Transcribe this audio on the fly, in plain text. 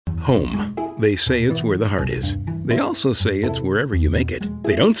Home. They say it's where the heart is. They also say it's wherever you make it.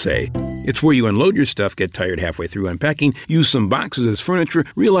 They don't say it's where you unload your stuff, get tired halfway through unpacking, use some boxes as furniture,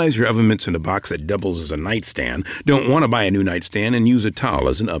 realize your oven mitt's in a box that doubles as a nightstand, don't want to buy a new nightstand, and use a towel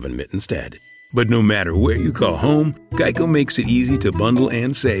as an oven mitt instead. But no matter where you call home, Geico makes it easy to bundle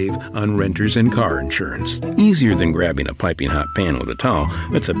and save on renters and car insurance. Easier than grabbing a piping hot pan with a towel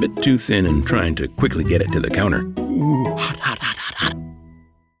that's a bit too thin and trying to quickly get it to the counter. Ooh, hot, hot, hot, hot, hot.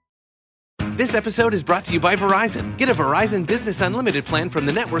 This episode is brought to you by Verizon. Get a Verizon Business Unlimited plan from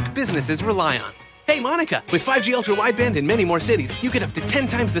the network businesses rely on. Hey, Monica, with 5G Ultra Wideband in many more cities, you get up to 10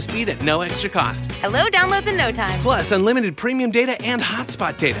 times the speed at no extra cost. Hello, downloads in no time. Plus, unlimited premium data and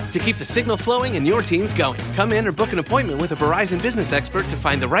hotspot data to keep the signal flowing and your teams going. Come in or book an appointment with a Verizon business expert to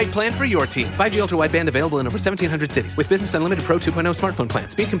find the right plan for your team. 5G Ultra Wideband available in over 1,700 cities with Business Unlimited Pro 2.0 smartphone plan.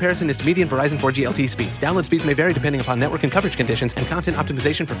 Speed comparison is to median Verizon 4G LTE speeds. Download speeds may vary depending upon network and coverage conditions and content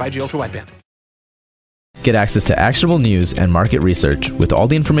optimization for 5G Ultra Wideband. Get access to actionable news and market research with all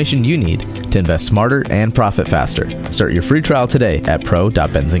the information you need to invest smarter and profit faster. Start your free trial today at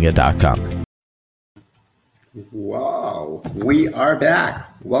pro.benzinga.com. Wow, we are back.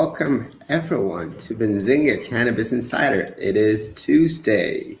 Welcome everyone to Benzinga Cannabis Insider. It is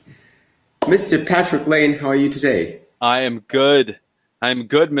Tuesday. Mr. Patrick Lane, how are you today? I am good. I'm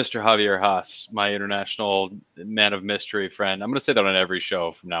good, Mr. Javier Haas, my international man of mystery friend. I'm going to say that on every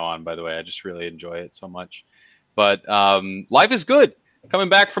show from now on, by the way. I just really enjoy it so much. But life is good. Coming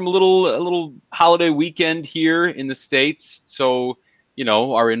back from a little holiday weekend here in the States. So, you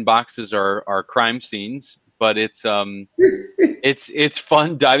know, our inboxes are crime scenes, but it's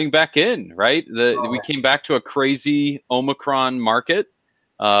fun diving back in, right? We came back to a crazy Omicron market.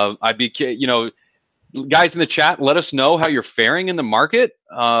 Guys in the chat, let us know how you're faring in the market.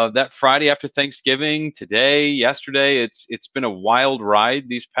 That Friday after Thanksgiving, today, yesterday, it's been a wild ride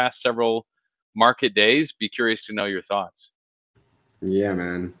these past several market days. Be curious to know your thoughts. Yeah,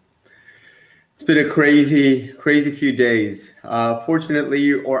 man. It's been a crazy few days.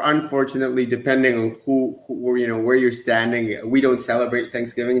 Fortunately or unfortunately, depending on where you're standing, we don't celebrate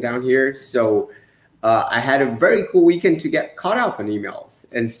Thanksgiving down here. So I had a very cool weekend to get caught up on emails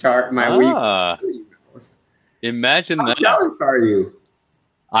and start my week. Imagine How that. How jealous are you?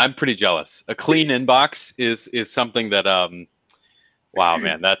 I'm pretty jealous. A clean inbox is something that, wow,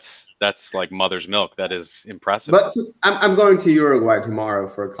 man, that's like mother's milk. That is impressive. But I'm going to Uruguay tomorrow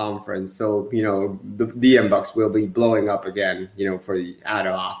for a conference, so the inbox will be blowing up again. For the out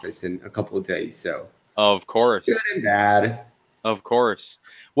of office in a couple of days. So of course, good and bad. Of course.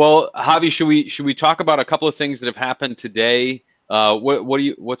 Well, Javi, should we talk about a couple of things that have happened today?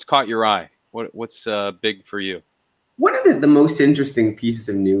 What's caught your eye? What's big for you? One of the most interesting pieces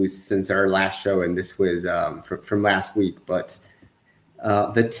of news since our last show, and this was from last week, but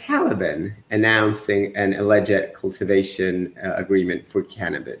the Taliban announcing an alleged cultivation agreement for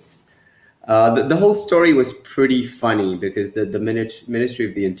cannabis. The whole story was pretty funny because the Ministry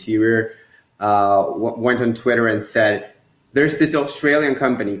of the Interior went on Twitter and said, there's this Australian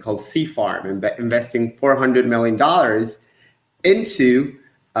company called Seafarm investing $400 million into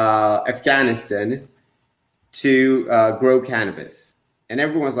Afghanistan to grow cannabis. And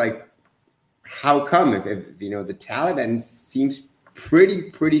everyone's like, how come? If the Taliban seems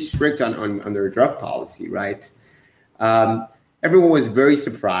pretty strict on their drug policy, right? Everyone was very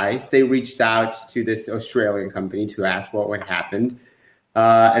surprised. They reached out to this Australian company to ask what happened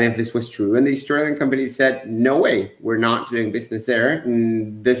and if this was true. And the Australian company said, no way, we're not doing business there.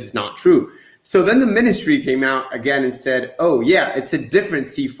 And this is not true. So then the ministry came out again and said, oh, yeah, it's a different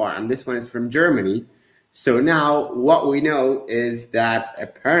Seafarm. This one is from Germany. So now what we know is that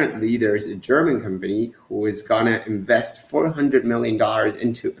apparently there's a German company who is going to invest $400 million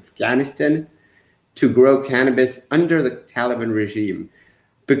into Afghanistan to grow cannabis under the Taliban regime.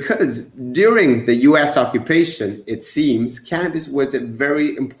 Because during the U.S. occupation, it seems cannabis was a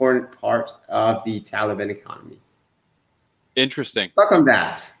very important part of the Taliban economy. Interesting. Talk on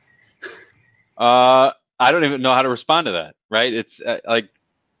that. I don't even know how to respond to that. Right? It's like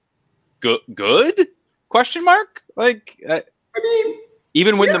good? Question mark? Like, I mean,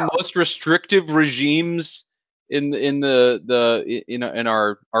 even when the most restrictive regimes in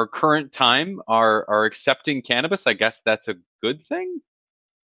our current time are accepting cannabis, I guess that's a good thing.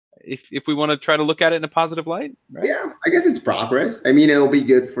 If we want to try to look at it in a positive light, right? Yeah, I guess it's progress. I mean, it'll be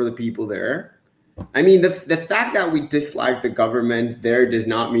good for the people there. I mean, the fact that we dislike the government there does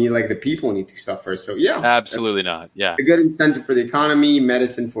not mean like the people need to suffer. So yeah, absolutely not. Yeah, a good incentive for the economy,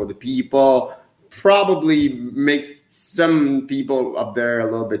 medicine for the people, probably makes some people up there a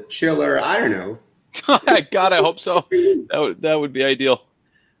little bit chiller. I don't know. God, I hope so. That would be ideal.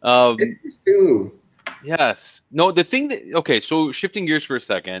 Interesting. Yes. No, the thing that, okay, so shifting gears for a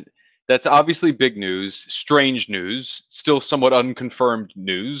second, that's obviously big news, strange news, still somewhat unconfirmed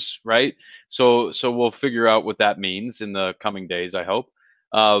news, right? So we'll figure out what that means in the coming days, I hope.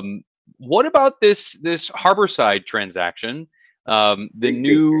 What about this Harborside transaction? The Big,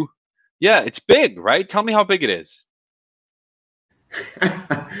 new, yeah, it's big, right? Tell me how big it is.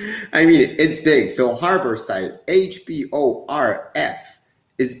 I mean, it's big. So Harborside, HBORF,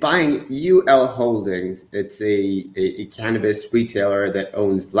 is buying UL Holdings. It's a cannabis retailer that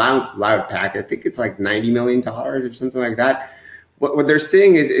owns Loudpack. I think it's like $90 million or something like that. What they're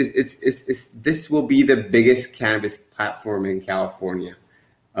saying is this will be the biggest cannabis platform in California.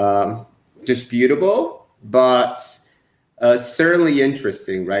 Disputable, but certainly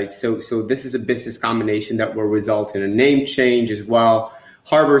interesting, right? So this is a business combination that will result in a name change as well.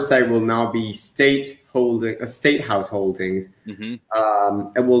 Harborside will now be State House Holdings.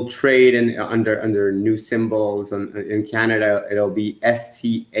 Mm-hmm. It will trade under new symbols. In Canada, it'll be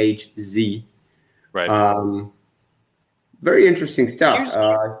STHZ. Right. Very interesting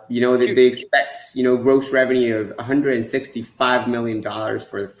stuff. They expect gross revenue of $165 million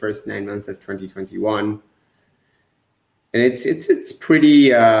for the first 9 months of 2021, and it's pretty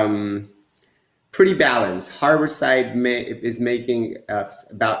balanced. Harborside is making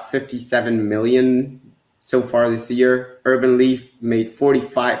about $57 million so far this year. Urban Leaf made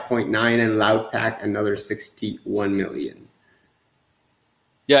 $45.9 million, and Loudpack another $61 million.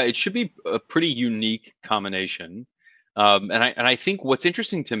 Yeah, it should be a pretty unique combination. And I think what's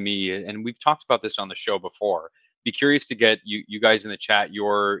interesting to me, and we've talked about this on the show before, be curious to get you guys in the chat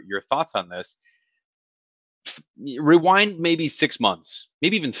your thoughts on this. Rewind maybe 6 months,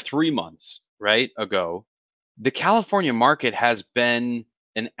 maybe even 3 months, right, ago, the California market has been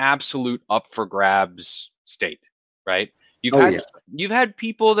an absolute up for grabs state, right? You've had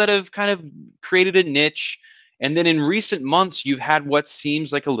people that have kind of created a niche. And then in recent months, you've had what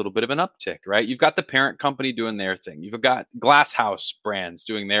seems like a little bit of an uptick, right? You've got the parent company doing their thing. You've got Glass House Brands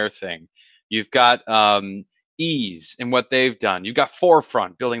doing their thing. You've got Ease and what they've done. You've got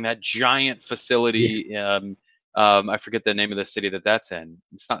Forefront building that giant facility. Yeah. I forget the name of the city that's in.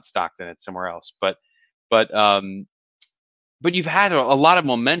 It's not Stockton. It's somewhere else. But you've had a lot of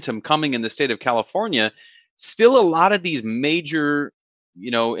momentum coming in the state of California. Still, a lot of these major,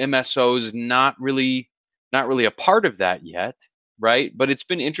 MSOs not really a part of that yet, right? But it's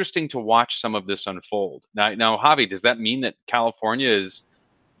been interesting to watch some of this unfold. Now, Javi, does that mean that California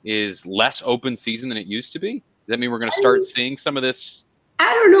is less open season than it used to be? Does that mean we're going to start seeing some of this?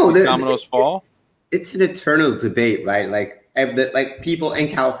 I don't know. Dominoes fall. It's an eternal debate, right? Like people in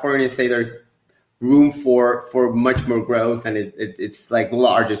California say there's room for much more growth, and it's like the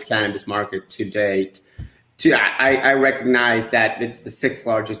largest cannabis market to date. I recognize that it's the 6th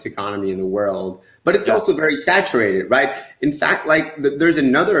largest economy in the world, but it's also very saturated, right? In fact, there's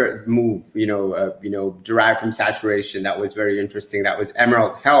another move, derived from saturation that was very interesting. That was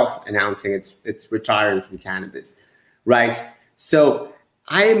Emerald Health announcing it's retiring from cannabis, right? So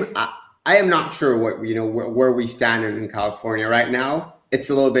I am not sure where we stand in California right now. It's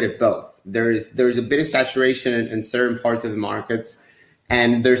a little bit of both. There's a bit of saturation in certain parts of the markets.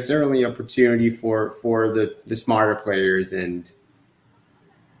 And there's certainly opportunity for the smarter players and,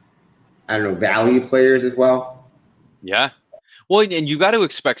 I don't know, value players as well. Yeah. Well, and you got to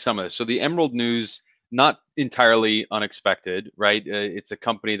expect some of this. So the Emerald news, not entirely unexpected, right? It's a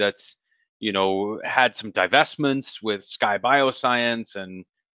company that's, had some divestments with Sky Bioscience and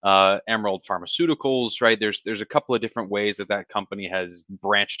Emerald Pharmaceuticals, right? There's a couple of different ways that company has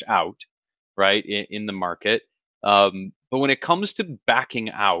branched out, right, in the market. But when it comes to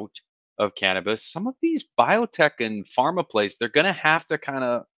backing out of cannabis, some of these biotech and pharma plays, they're going to have to kind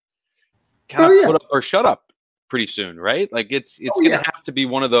of put up or shut up pretty soon, right? Like it's going to have to be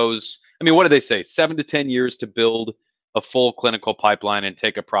one of those. I mean, what do they say? 7 to 10 years to build a full clinical pipeline and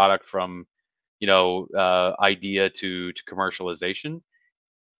take a product from, idea to commercialization.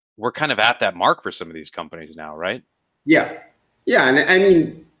 We're kind of at that mark for some of these companies now, right? Yeah. Yeah. And I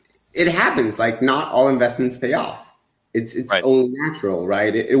mean, it happens. Like not all investments pay off. It's right. Only natural,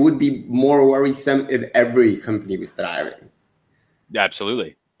 right? It would be more worrisome if every company was thriving.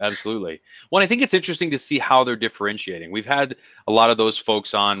 Absolutely. Well, I think it's interesting to see how they're differentiating. We've had a lot of those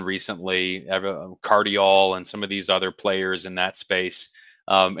folks on recently, Cardiol and some of these other players in that space.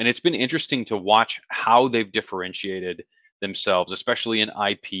 And it's been interesting to watch how they've differentiated themselves, especially in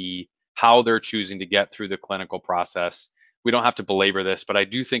IP, how they're choosing to get through the clinical process. We don't have to belabor this, but I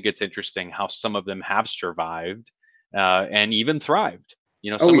do think it's interesting how some of them have survived and even thrived.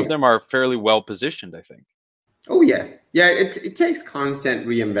 Some of them are fairly well positioned, I think. Oh, yeah. Yeah, it takes constant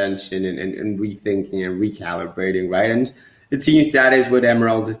reinvention and rethinking and recalibrating, right? And it seems that is what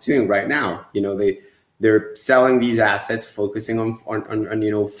Emerald is doing right now. They're selling these assets, focusing on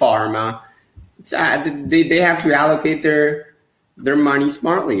pharma. They have to allocate their money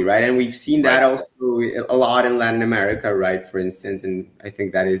smartly, right? And we've seen that also a lot in Latin America, right? For instance, and I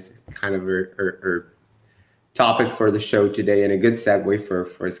think that is kind of a topic for the show today and a good segue for our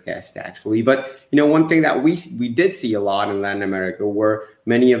first guest, actually. But one thing that we did see a lot in Latin America were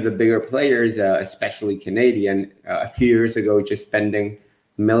many of the bigger players, especially Canadian, a few years ago, just spending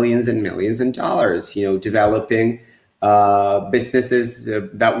millions and millions of dollars, developing businesses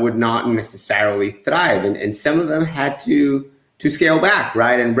that would not necessarily thrive, and some of them had to scale back,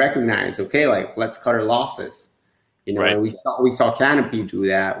 right, and recognize, okay, like, let's cut our losses. And we saw Canopy do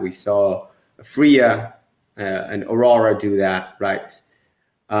that. We saw Fria and Aurora do that, right?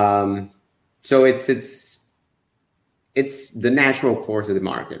 So it's the natural course of the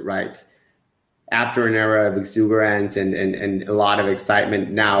market, right? After an era of exuberance and a lot of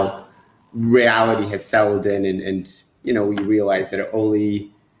excitement, now reality has settled in, and we realize that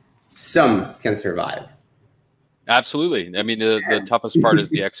only some can survive. Absolutely. I mean, the toughest part is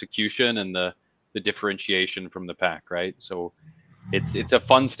the execution and the differentiation from the pack, right? So it's a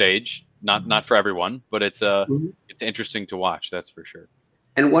fun stage, not for everyone, but it's interesting to watch, that's for sure.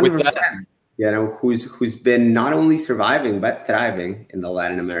 And one of our friends, who's been not only surviving but thriving in the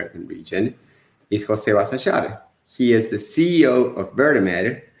Latin American region is Jose Basachar. He is the CEO of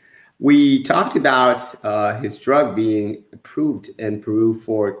Verdamer. We talked about his drug being approved in Peru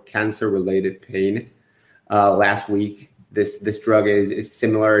for cancer-related pain last week. This drug is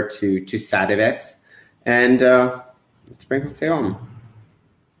similar to Sativex. And let's bring Jose on.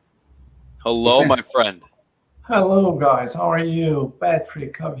 Hello, my friend. Hello, guys. How are you?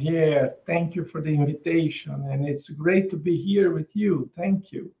 Patrick, Javier, thank you for the invitation. And it's great to be here with you.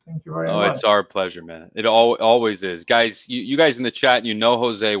 Thank you. Thank you very much. Oh, it's our pleasure, man. It always is. Guys, you guys in the chat,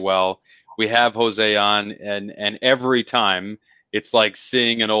 Jose well. We have Jose on, and every time it's like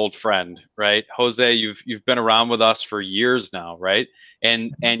seeing an old friend, right? Jose, you've been around with us for years now, right?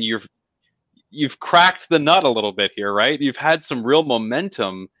 And you've cracked the nut a little bit here, right? You've had some real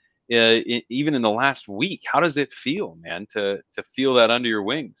momentum even in the last week. How does it feel, man, to feel that under your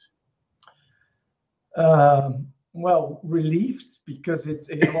wings? Well, relieved, because it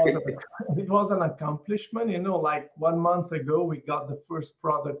was an accomplishment. Like 1 month ago, we got the first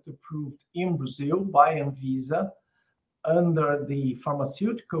product approved in Brazil by Anvisa under the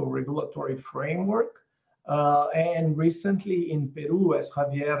pharmaceutical regulatory framework, and recently in Peru, as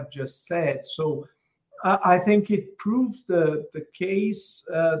Javier just said. So I think it proves the case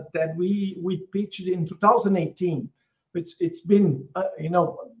that we pitched in 2018. It's been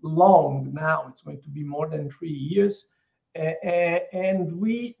long now. It's going to be more than 3 years, and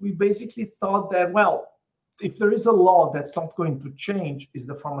we basically thought that, well, if there is a law that's not going to change, is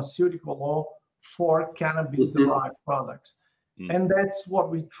the pharmaceutical law for cannabis-derived products, and that's what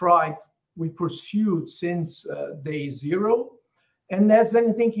we pursued since day zero. And as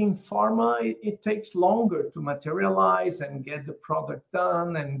anything in pharma, it takes longer to materialize and get the product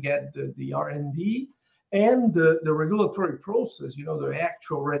done and get the R&D and the regulatory process, the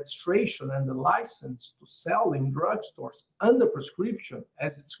actual registration and the license to sell in drugstores under prescription,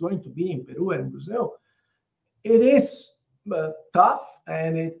 as it's going to be in Peru and Brazil. It is tough,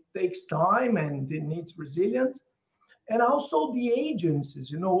 and it takes time, and it needs resilience. And also the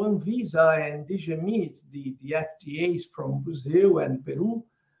agencies, Anvisa and DGMIT, the FDAs from Brazil and Peru,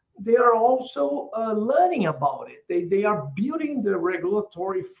 they are also learning about it. They are building the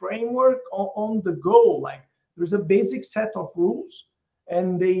regulatory framework on the go. Like, there's a basic set of rules,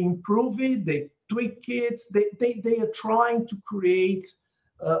 and they improve it, they tweak it. They are trying to create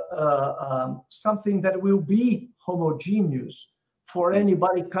something that will be homogeneous for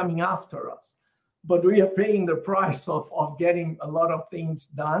anybody coming after us. But we are paying the price of getting a lot of things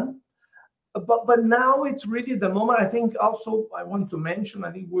done. But now it's really the moment. I think also I want to mention,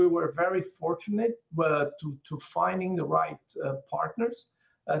 I think we were very fortunate to finding the right partners.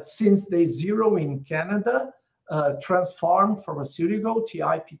 Since day zero in Canada, Transform Pharmaceutical,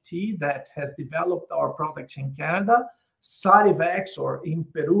 TIPT, that has developed our products in Canada. Sativex, or in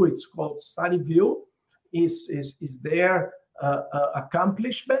Peru, it's called Sativil, is their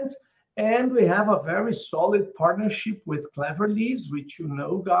accomplishment. And we have a very solid partnership with Clever Leaves, which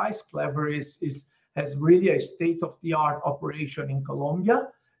guys. Clever has really a state-of-the-art operation in Colombia.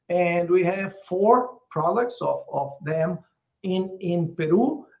 And we have 4 products of them in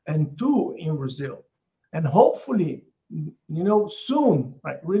Peru and 2 in Brazil. And hopefully, soon,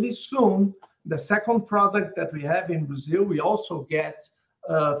 right, really soon, The second product that we have in Brazil, we also get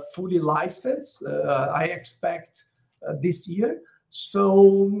fully licensed. I expect this year.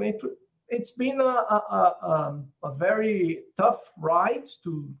 So it's been a very tough ride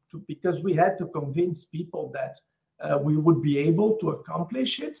to because we had to convince people that we would be able to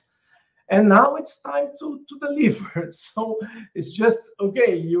accomplish it. And now it's time to deliver. So it's just,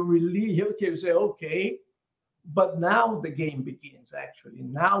 okay, you say, okay, but now the game begins, actually.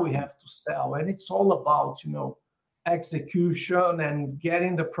 Now we have to sell. And it's all about, execution and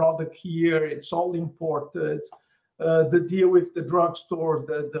getting the product here. It's all imported. The deal with the drugstore,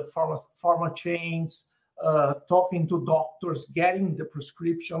 the pharma chains, talking to doctors, getting the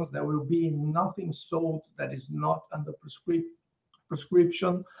prescriptions. There will be nothing sold that is not under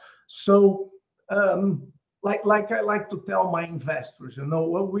prescription. So, like I like to tell my investors,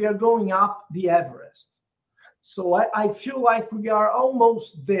 we are going up the Everest. So I feel like we are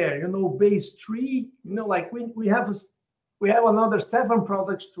almost there. Base 3. Like we have another 7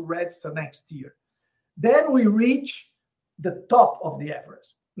 products to register next year. Then we reach the top of the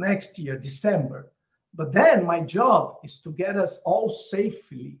Everest next year, December. But then my job is to get us all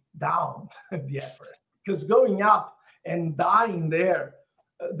safely down the Everest, because going up and dying there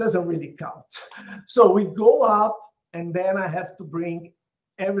doesn't really count. So we go up, and then I have to bring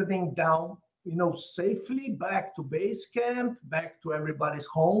everything down, safely back to base camp, back to everybody's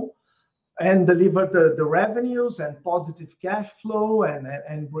home, and deliver the revenues and positive cash flow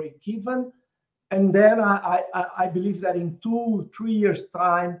and break even. And then I believe that in 2-3 years'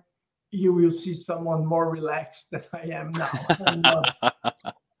 time, you will see someone more relaxed than I am now. And,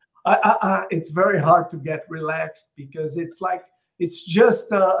 it's very hard to get relaxed, because it's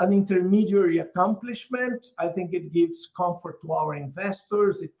just an intermediary accomplishment. I think it gives comfort to our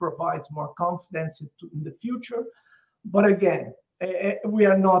investors. It provides more confidence in the future. But again, we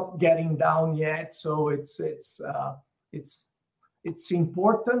are not getting down yet. So it's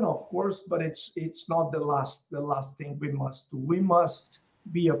important, of course, but it's not the last thing we must do. We must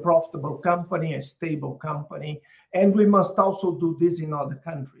be a profitable company, a stable company, and we must also do this in other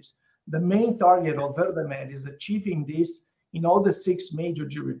countries. The main target of VerdeMed is achieving this in all the 6 major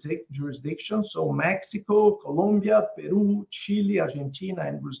jurisdictions, so Mexico, Colombia, Peru, Chile, Argentina,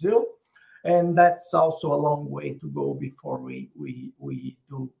 and Brazil. And that's also a long way to go before we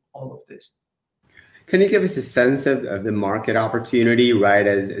do all of this. Can you give us a sense of the market opportunity, right,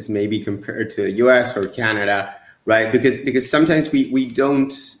 as maybe compared to the US or Canada, right? Because sometimes we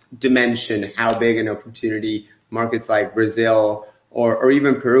don't dimension how big an opportunity markets like Brazil or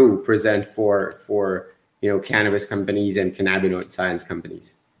even Peru present for cannabis companies and cannabinoid science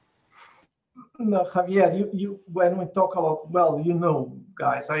companies. No, Javier, you when we talk about,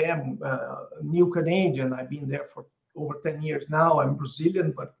 guys, I am a new Canadian. I've been there for over 10 years now. I'm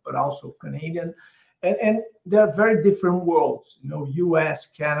Brazilian, but also Canadian. And they're very different worlds, US,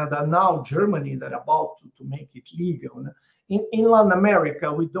 Canada, now Germany, that are about to make it legal. In Latin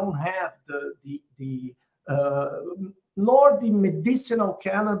America, we don't have nor the medicinal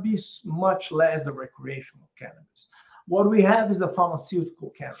cannabis, much less the recreational cannabis. What we have is the pharmaceutical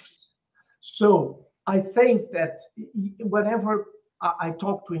cannabis. So I think that whenever I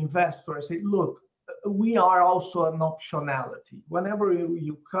talk to investors, I say, look, we are also an optionality. Whenever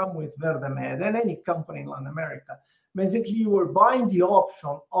you come with VerdeMed and any company in Latin America, basically you are buying the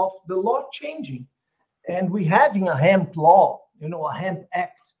option of the law changing. And we having a hemp law, a hemp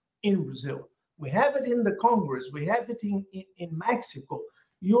act in Brazil. We have it in the Congress. We have it in Mexico.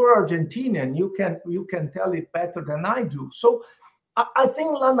 You're Argentinian. You can tell it better than I do. So I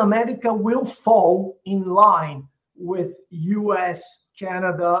think Latin America will fall in line with US,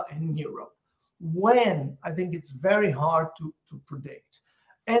 Canada, and Europe. When, I think it's very hard to predict.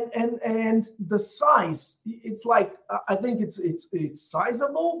 And the size, it's like, I think it's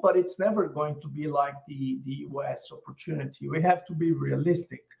sizable, but it's never going to be like the US opportunity. We have to be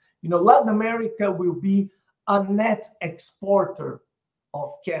realistic. Latin America will be a net exporter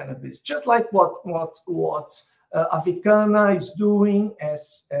of cannabis, just like what Avicanna is doing,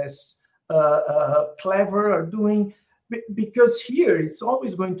 as Clever are doing, because here it's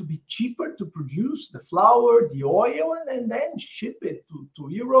always going to be cheaper to produce the flower, the oil, and then ship it to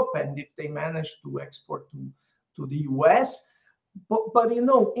Europe, and if they manage to export to the US. But in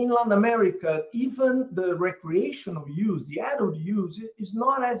Latin America, even the recreational use, the adult use, is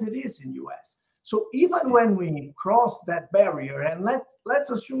not as it is in US. So even when we cross that barrier, and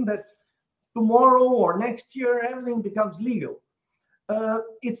let's assume that tomorrow or next year everything becomes legal,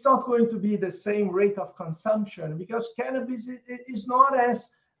 it's not going to be the same rate of consumption, because cannabis is not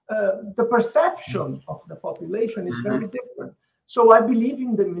as the perception of the population is very different. So I believe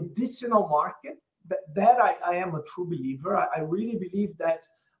in the medicinal market. That I am a true believer. I really believe that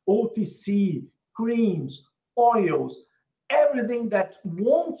OTC, creams, oils, everything that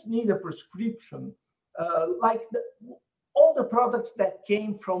won't need a prescription, all the products that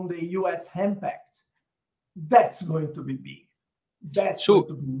came from the US Hemp Act, that's going to be big. That's going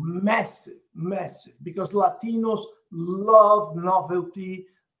to be massive, because Latinos love novelty,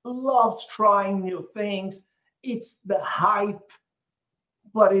 love trying new things. It's the hype,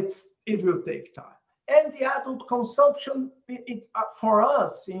 but it will take time. And the adult consumption, for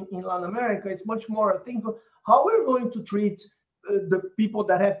us in Latin America, it's much more, I think, how we're going to treat the people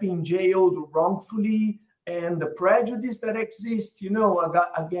that have been jailed wrongfully and the prejudice that exists,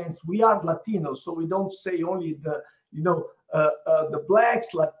 against, we are Latinos, so we don't say only the blacks,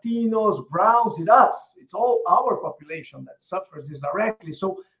 Latinos, browns, it's us. It's all our population that suffers this directly.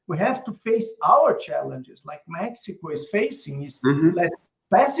 So we have to face our challenges like Mexico is facing, let's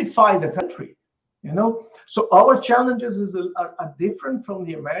pacify the country. So our challenges are different from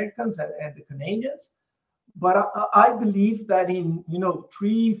the Americans and the Canadians, but I believe that in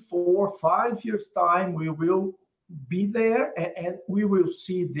 3, 4, 5 years time we will be there and we will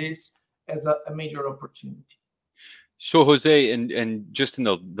see this as a major opportunity. So Jose, and just in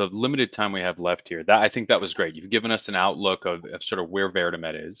the limited time we have left here, I think that was great. You've given us an outlook of sort of where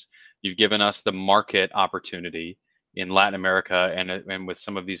VerdeMed is. You've given us the market opportunity in Latin America and with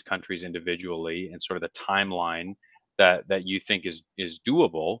some of these countries individually, and sort of the timeline that you think is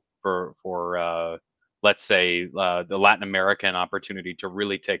doable for let's say the Latin American opportunity to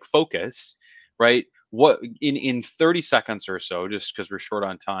really take focus, right? What in 30 seconds or so, just because we're short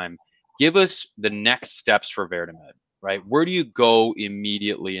on time, give us the next steps for VerdeMed, right? Where do you go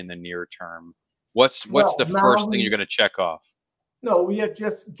immediately in the near term? What's the first thing you're going to check off? No, we are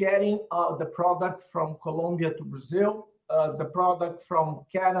just getting the product from Colombia to Brazil, the product from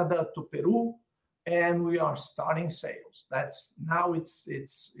Canada to Peru, and we are starting sales. That's now it's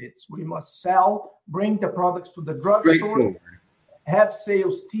we must sell, bring the products to the drugstore, have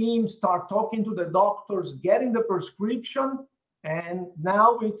sales teams, start talking to the doctors, getting the prescription, and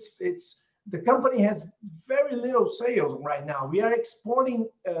now it's the company has very little sales right now. We are exporting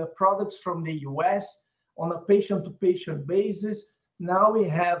products from the US on a patient-to-patient basis. Now we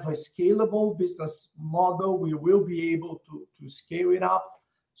have a scalable business model. We will be able to scale it up.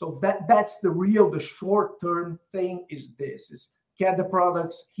 So that's the short-term thing is get the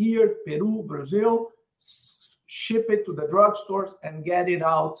products here, Peru, Brazil, ship it to the drugstores, and get it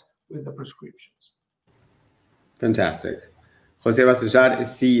out with the prescriptions. Fantastic. Jose Vaz is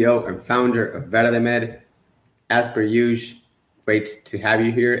CEO and founder of VerdeMed. As per usual, great to have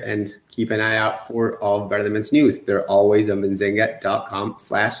you here, and keep an eye out for all VerdeMed's news. They're always on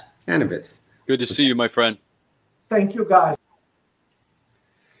benzinga.com/cannabis. Good to see you, my friend. Thank you, guys.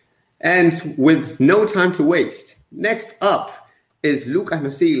 And with no time to waste, next up is Lucas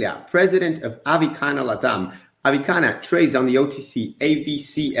Nocilla, president of Avicanna Latam. Avicanna trades on the OTC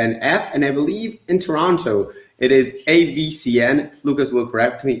AVCNF, and I believe in Toronto it is AVCN. Lucas will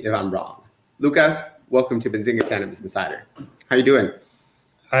correct me if I'm wrong. Lucas, welcome to Benzinga Cannabis Insider. How you doing?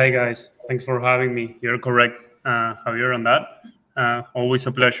 Hi, guys. Thanks for having me. You're correct, Javier, on that. Always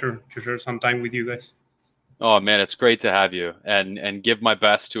a pleasure to share some time with you guys. Oh, man, it's great to have you. And give my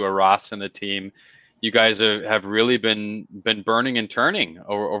best to Aras and the team. You guys have really been burning and turning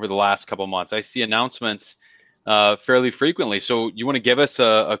over the last couple of months. I see announcements fairly frequently. So you want to give us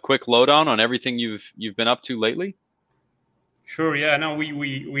a quick lowdown on everything you've been up to lately? Sure. Yeah. No,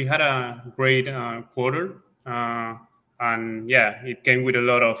 we had a great quarter, and yeah, it came with a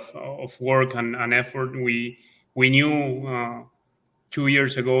lot of work and effort. We knew 2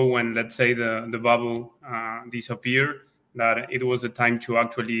 years ago, when, let's say, the bubble disappeared, that it was the time to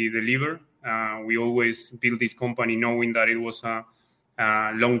actually deliver. We always built this company knowing that it was a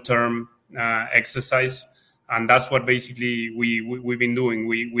long-term exercise, and that's what basically we've been doing.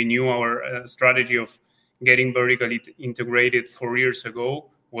 We knew our strategy of getting vertically integrated 4 years ago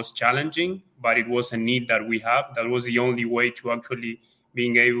was challenging, but it was a need that we have. That was the only way to actually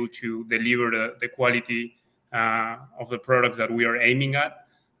being able to deliver the quality of the products that we are aiming at.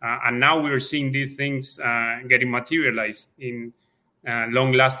 And now we're seeing these things getting materialized in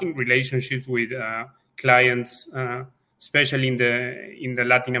long-lasting relationships with clients, especially in the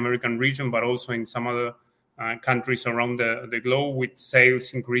Latin American region, but also in some other countries around the globe, with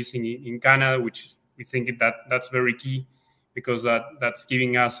sales increasing in Canada, which we think that's very key, because that's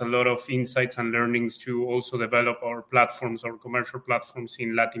giving us a lot of insights and learnings to also develop our platforms, our commercial platforms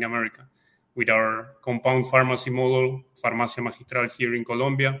in Latin America, with our compound pharmacy model, Farmacia Magistral here in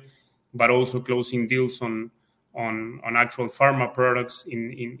Colombia, but also closing deals on on actual pharma products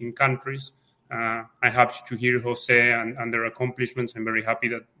in countries. I'm happy to hear Jose and their accomplishments. I'm very happy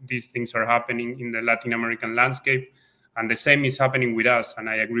that these things are happening in the Latin American landscape. And the same is happening with us. And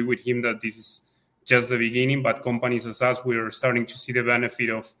I agree with him that this is just the beginning, but companies as us, we are starting to see the benefit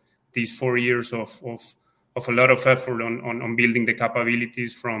of these 4 years of a lot of effort on building the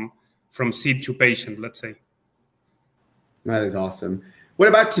capabilities from seed to patient, let's say. That is awesome. What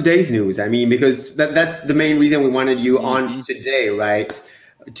about today's news? I mean, because that's the main reason we wanted you on today, right?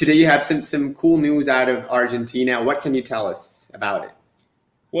 Today you have some cool news out of Argentina. What can you tell us about it?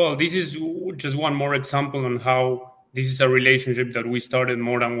 Well, this is just one more example on how this is a relationship that we started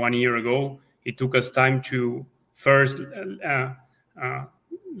more than 1 year ago. It took us time to first,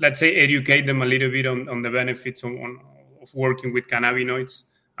 let's say, educate them a little bit on the benefits of working with cannabinoids,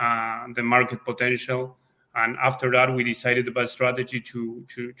 the market potential. And after that, we decided the best strategy to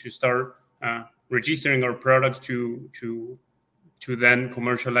start registering our products to then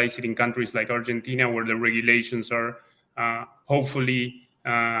commercialize it in countries like Argentina, where the regulations are hopefully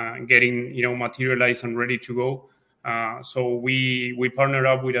getting materialized and ready to go. So we partnered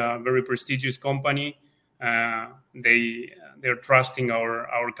up with a very prestigious company. They're trusting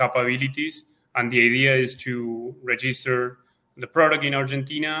our capabilities, and the idea is to register the product in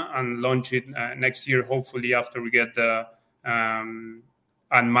Argentina and launch it next year, hopefully after we get the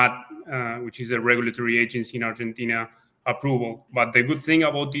ANMAT, which is a regulatory agency in Argentina, approval. But the good thing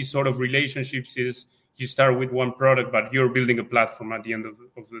about these sort of relationships is you start with one product, but you're building a platform at the end of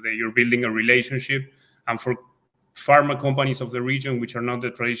the day. You're building a relationship. And for pharma companies of the region, which are not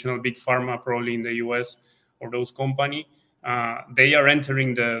the traditional big pharma, probably in the US or those companies, they are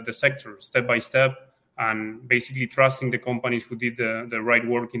entering the sector step by step and basically trusting the companies who did the right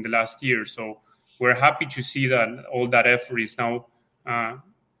work in the last year. So we're happy to see that all that effort is now,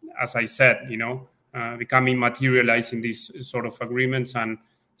 as I said, becoming materialized in these sort of agreements. And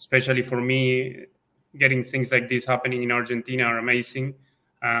especially for me, getting things like this happening in Argentina are amazing.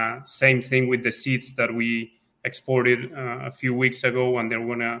 Same thing with the seeds that we exported a few weeks ago, and they're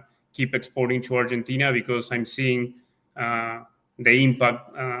going to keep exporting to Argentina because I'm seeing the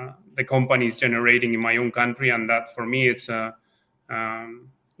impact the company is generating in my own country, and that for me it's a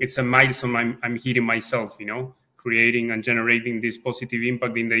milestone I'm hitting myself, creating and generating this positive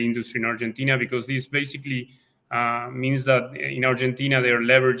impact in the industry in Argentina, because this basically means that in Argentina they're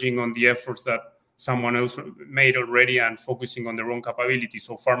leveraging on the efforts that someone else made already and focusing on their own capabilities.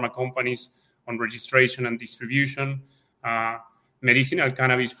 So pharma companies on registration and distribution, medicinal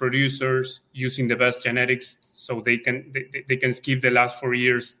cannabis producers using the best genetics so they can skip the last 4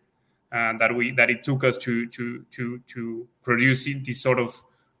 years that it took us to produce this sort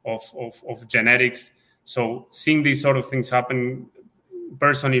of genetics. So seeing these sort of things happen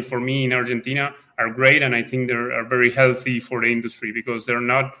personally for me in Argentina are great, and I think they are very healthy for the industry because they're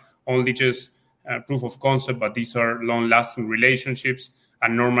not only just proof of concept, but these are long-lasting relationships.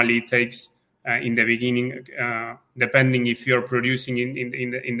 And normally it takes in the beginning, depending if you're producing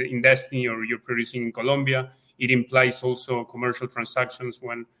in Destiny or you're producing in Colombia, it implies also commercial transactions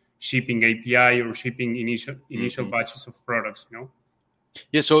when shipping API or shipping initial batches of products.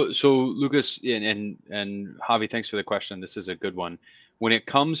 Yeah. So Lucas and Javi, thanks for the question. This is a good one. When it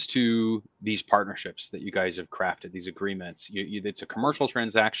comes to these partnerships that you guys have crafted, these agreements, it's a commercial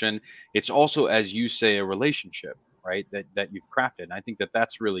transaction. It's also, as you say, a relationship, right? That you've crafted. And I think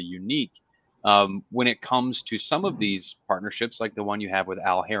that's really unique. When it comes to some of these partnerships, like the one you have with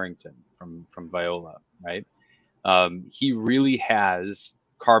Al Harrington from Viola, right? He really has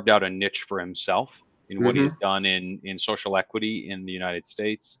carved out a niche for himself in what he's done in social equity in the United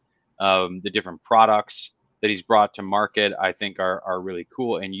States. The different products that he's brought to market, I think are really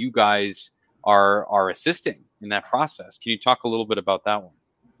cool. And you guys are assisting in that process. Can you talk a little bit about that one?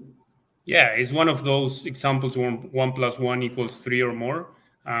 Yeah, it's one of those examples where 1 + 1 = 3 or more.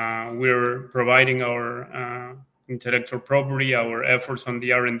 We're providing our intellectual property, our efforts on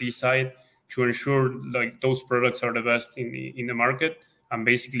the R&D side to ensure like those products are the best in the market. And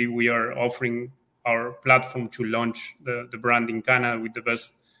basically we are offering our platform to launch the brand in Canada with the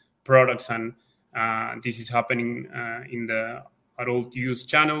best products. And this is happening in the adult use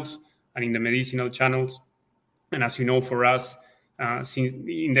channels and in the medicinal channels. And as you know, for us, since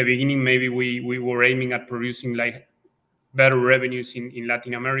in the beginning, maybe we were aiming at producing like better revenues in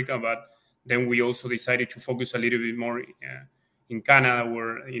Latin America, but then we also decided to focus a little bit more in Canada,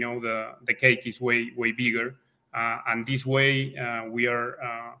 where the cake is way bigger, and this way we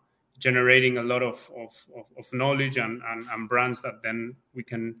are generating a lot of knowledge and brands that then we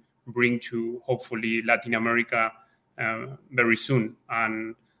can bring to hopefully Latin America very soon.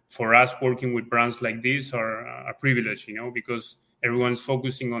 And for us, working with brands like this are a privilege, because everyone's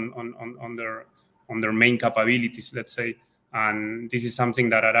focusing on their main capabilities, let's say. And this is something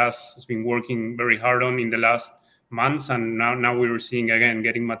that Aras has been working very hard on in the last months, and now we're seeing again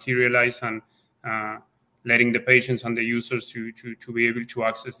getting materialized and letting the patients and the users to be able to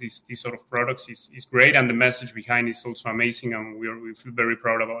access these sort of products is great, and the message behind is also amazing, and we feel very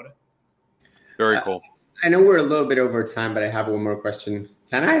proud about it. Very cool. I know we're a little bit over time, but I have one more question.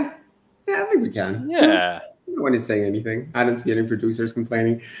 Can I? Yeah, I think we can. Yeah. No one is saying anything. I don't see any producers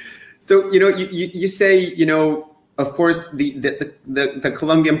complaining. So, you say, of course, the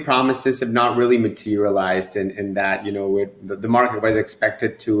Colombian promises have not really materialized in that, the market was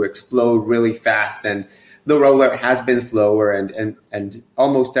expected to explode really fast, and the rollout has been slower, and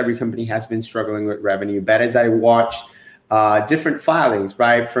almost every company has been struggling with revenue. But as I watch different filings,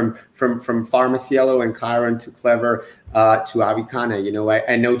 right, from Pharmacielo and Chiron to Clever to Avicanna,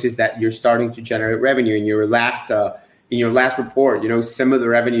 I noticed that you're starting to generate revenue. In your last report, some of the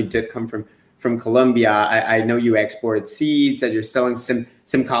revenue did come from Colombia. I know you exported seeds, that you're selling some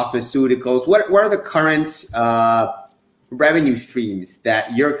cosmeceuticals. What are the current revenue streams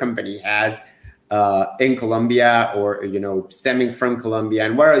that your company has in Colombia, or stemming from Colombia,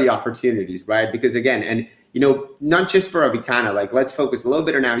 and what are the opportunities, right? Because again, and not just for Avicanna, like let's focus a little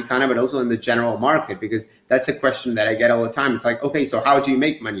bit on Avicanna, but also in the general market, because that's a question that I get all the time. It's like, okay, so how do you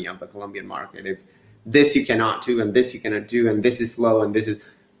make money on the Colombian market if this you cannot do, and this you cannot do, and this is slow, and this is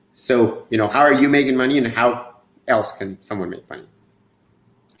so, how are you making money, and how else can someone make money?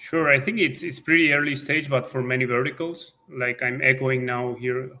 Sure, I think it's pretty early stage, but for many verticals, like I'm echoing now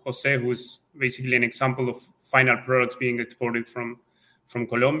here, Jose, who's basically an example of final products being exported from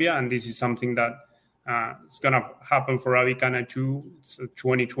Colombia, and this is something that it's gonna happen for Avicanna too. It's a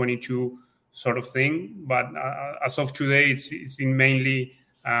 2022 sort of thing, but as of today, it's been mainly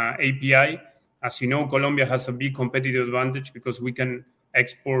API. As you know, Colombia has a big competitive advantage because we can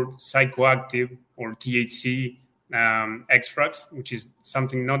export psychoactive or THC extracts, which is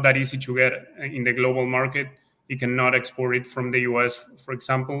something not that easy to get in the global market. You cannot export it from the US, for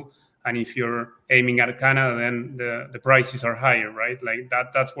example. And if you're aiming at Canada, then the prices are higher, right? Like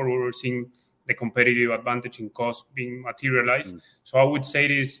that's where we're seeing the competitive advantage in cost being materialized. So I would say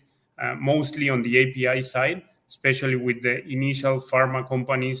it is mostly on the API side, especially with the initial pharma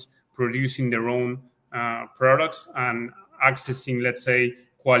companies producing their own products and accessing, let's say,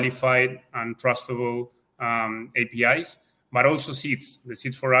 qualified and trustable APIs, but also seeds. The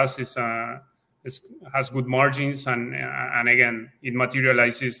seeds for us has good margins, and again, it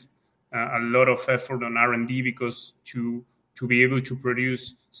materializes a lot of effort on R&D, because to be able to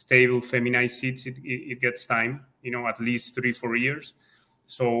produce stable feminized seeds, it gets time, at least 3-4 years.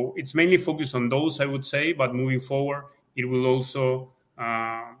 So it's mainly focused on those, I would say, but moving forward, it will also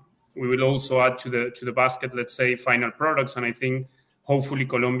we will also add to the basket, let's say, final products. And I think hopefully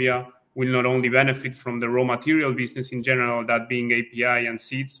Colombia will not only benefit from the raw material business in general, that being API and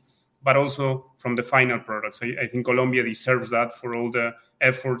seeds, but also from the final products. I think Colombia deserves that for all the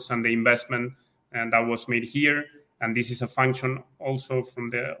efforts and the investment and that was made here. And this is a function also from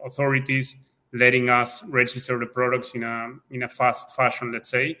the authorities letting us register the products in a fast fashion, let's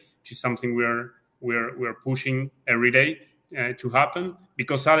say, which is something we're pushing every day to happen,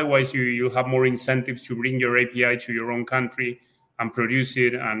 because otherwise you have more incentives to bring your API to your own country and produce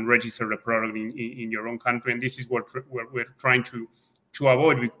it and register the product in your own country. And this is what we're trying to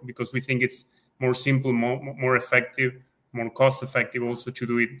avoid, because we think it's more simple, more effective, more cost effective also to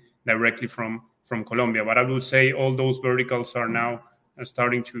do it directly from Colombia. But I would say all those verticals are now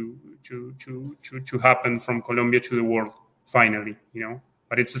starting to happen from Colombia to the world finally,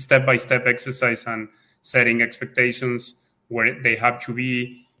 But it's a step-by-step exercise, and setting expectations where they have to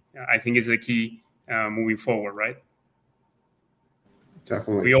be, I think, is the key moving forward, right?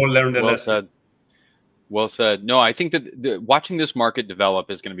 Definitely. We all learned that. Well said. No, I think that watching this market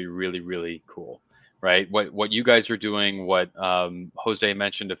develop is going to be really, really cool, right? What you guys are doing, what Jose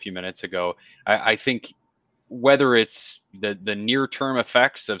mentioned a few minutes ago, I think whether it's the near-term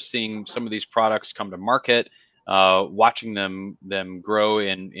effects of seeing some of these products come to market, watching them grow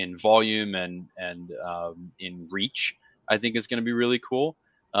in volume and in reach, I think is going to be really cool.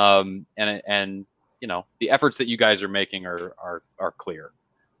 And the efforts that you guys are making are clear.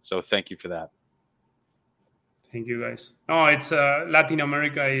 So thank you for that. Thank you, guys. No, it's Latin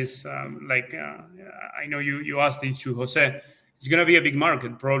America is I know you asked this to Jose. It's going to be a big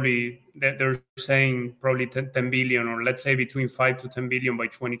market. Probably they're saying probably 10 billion, or let's say between 5 to 10 billion by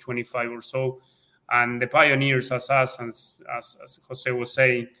 2025 or so. And the pioneers as us, as Jose was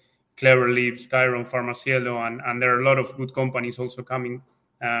saying, Clever Leaves, Chiron, Pharmacielo, and there are a lot of good companies also coming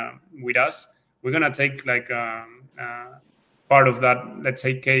with us, we're gonna take like part of that, let's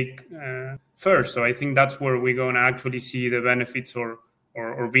say, cake first. So I think that's where we're gonna actually see the benefits, or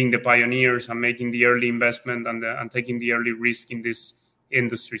being the pioneers and making the early investment and taking the early risk in this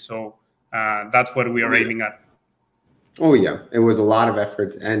industry. So that's what we are aiming at. Oh yeah, it was a lot of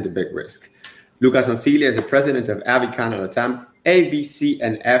effort and a big risk. Lucas Ancilla is the president of Avicanna Latam,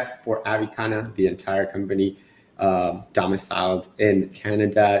 AVCNF for Avicanna, the entire company, domiciled in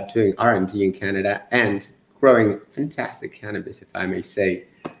Canada, doing R&D in Canada, and growing fantastic cannabis, if I may say,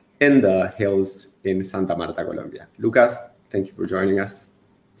 in the hills in Santa Marta, Colombia. Lucas, thank you for joining us.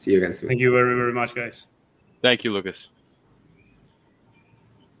 See you again soon. Thank you very, very much, guys. Thank you, Lucas.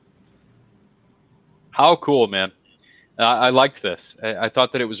 How cool, man. I liked this. I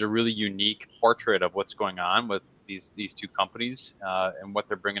thought that it was a really unique portrait of what's going on with these two companies and what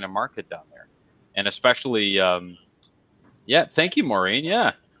they're bringing to market down there. And especially, thank you, Maureen.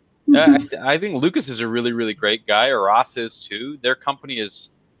 Yeah. I think Lucas is a really, really great guy. Ross is too. Their company is,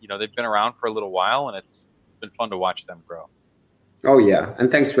 they've been around for a little while, and it's been fun to watch them grow. Oh, yeah.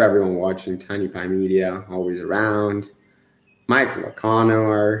 And thanks to everyone watching. Tiny Pie Media, always around. Michael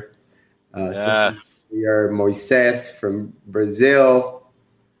O'Connor. Moises from Brazil.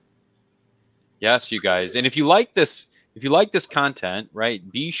 Yes, you guys. And if you like this content,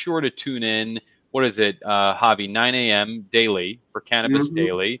 right, be sure to tune in. What is it, Javi? 9 a.m. daily for Cannabis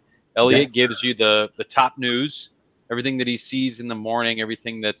Daily. Elliot gives you the top news, everything that he sees in the morning,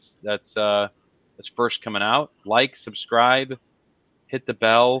 everything that's first coming out. Like, subscribe, hit the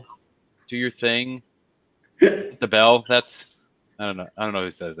bell, do your thing. Hit the bell. I don't know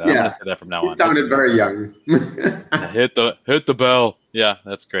who says that. Yeah. I'm gonna say that from now on. It sounded very young. Hit the bell. Yeah,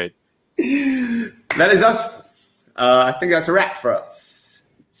 that's great. That is us. I think that's a wrap for us.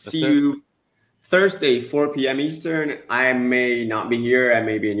 See you Thursday, 4 p.m. Eastern. I may not be here. I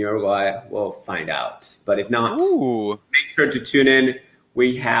may be in Uruguay. We'll find out. But if not, make sure to tune in.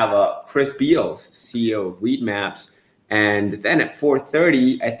 We have Chris Beals, CEO of Weedmaps. And then at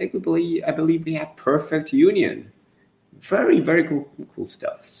 4:30, I believe we have Perfect Union. Very, very cool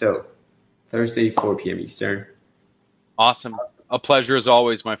stuff. So Thursday, 4 p.m. Eastern. Awesome. A pleasure as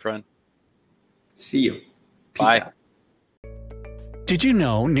always, my friend. See you. Peace Bye. out. Did you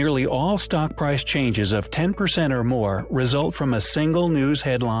know nearly all stock price changes of 10% or more result from a single news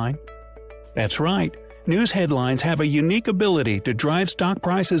headline? That's right. News headlines have a unique ability to drive stock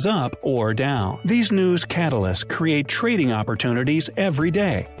prices up or down. These news catalysts create trading opportunities every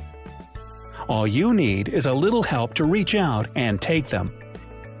day. All you need is a little help to reach out and take them.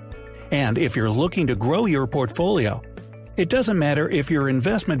 And if you're looking to grow your portfolio, it doesn't matter if your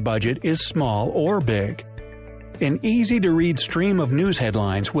investment budget is small or big. An easy-to-read stream of news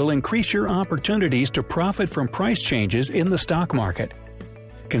headlines will increase your opportunities to profit from price changes in the stock market,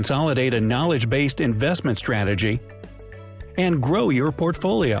 consolidate a knowledge-based investment strategy, and grow your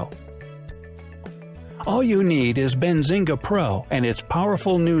portfolio. All you need is Benzinga Pro and its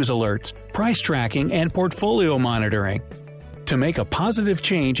powerful news alerts, price tracking, and portfolio monitoring to make a positive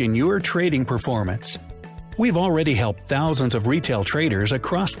change in your trading performance. We've already helped thousands of retail traders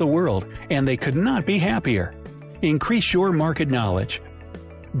across the world, and they could not be happier. Increase your market knowledge,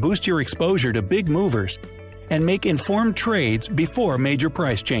 boost your exposure to big movers, and make informed trades before major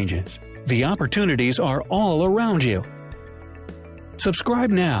price changes. The opportunities are all around you. Subscribe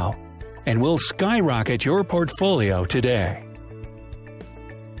now, and we'll skyrocket your portfolio today.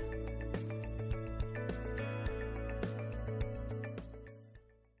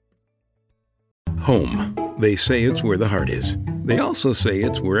 Home. They say it's where the heart is. They also say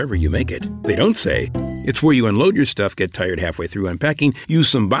it's wherever you make it. They don't say it's where you unload your stuff, get tired halfway through unpacking, use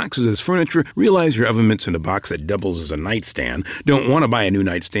some boxes as furniture, realize your oven mitt's in a box that doubles as a nightstand, don't want to buy a new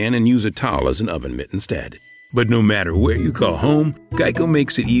nightstand, and use a towel as an oven mitt instead. But no matter where you call home, Geico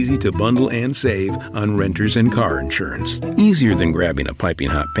makes it easy to bundle and save on renters and car insurance. Easier than grabbing a piping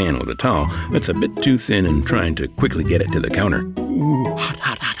hot pan with a towel that's a bit too thin and trying to quickly get it to the counter. Ooh, hot,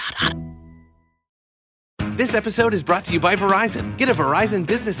 hot, hot, hot, hot. This episode is brought to you by Verizon. Get a Verizon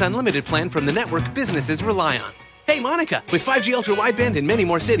Business Unlimited plan from the network businesses rely on. Hey, Monica, with 5G Ultra Wideband in many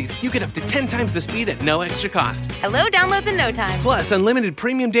more cities, you get up to 10 times the speed at no extra cost. Hello, downloads in no time. Plus, unlimited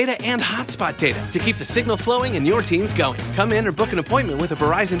premium data and hotspot data to keep the signal flowing and your teams going. Come in or book an appointment with a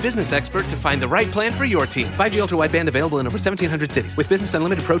Verizon business expert to find the right plan for your team. 5G Ultra Wideband available in over 1,700 cities with Business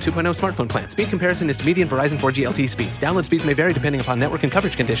Unlimited Pro 2.0 smartphone plan. Speed comparison is to median Verizon 4G LTE speeds. Download speeds may vary depending upon network and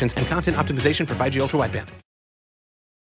coverage conditions and content optimization for 5G Ultra Wideband.